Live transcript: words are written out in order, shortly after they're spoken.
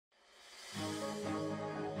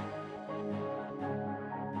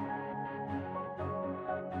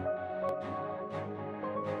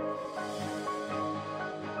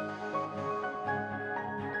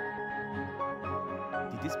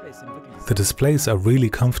The displays are really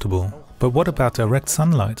comfortable, but what about direct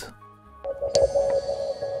sunlight?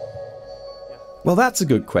 Well, that's a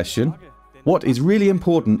good question. What is really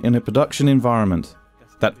important in a production environment?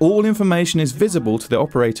 That all information is visible to the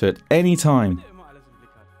operator at any time.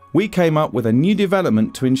 We came up with a new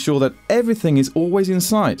development to ensure that everything is always in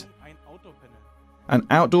sight. An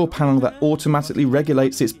outdoor panel that automatically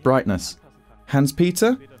regulates its brightness.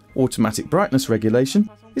 Hans-Peter, automatic brightness regulation,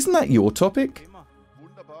 isn't that your topic?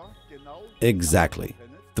 Exactly.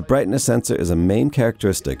 The brightness sensor is a main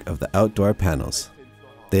characteristic of the outdoor panels.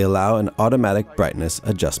 They allow an automatic brightness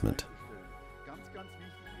adjustment.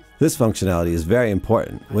 This functionality is very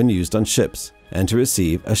important when used on ships and to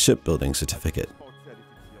receive a shipbuilding certificate.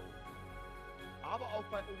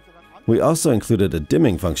 We also included a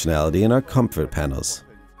dimming functionality in our comfort panels.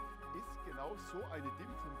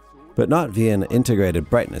 But not via an integrated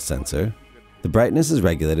brightness sensor. The brightness is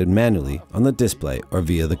regulated manually on the display or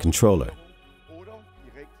via the controller.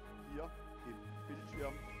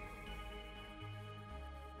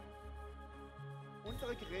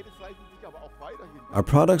 Our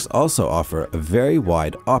products also offer a very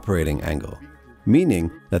wide operating angle, meaning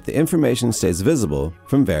that the information stays visible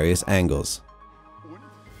from various angles.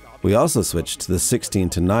 We also switched to the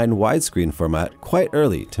 16:9 widescreen format quite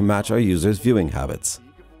early to match our users' viewing habits.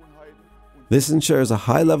 This ensures a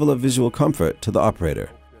high level of visual comfort to the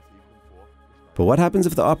operator. But what happens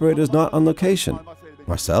if the operator is not on location?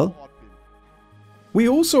 Marcel? We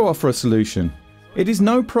also offer a solution. It is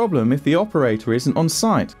no problem if the operator isn't on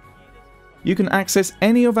site. You can access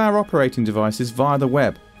any of our operating devices via the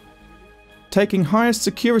web, taking highest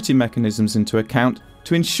security mechanisms into account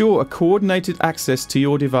to ensure a coordinated access to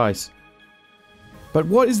your device. But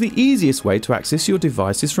what is the easiest way to access your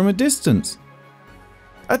devices from a distance?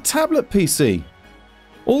 A tablet PC!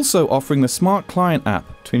 Also offering the Smart Client app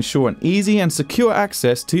to ensure an easy and secure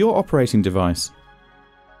access to your operating device.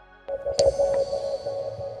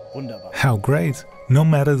 How great! No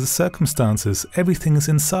matter the circumstances, everything is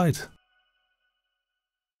in sight.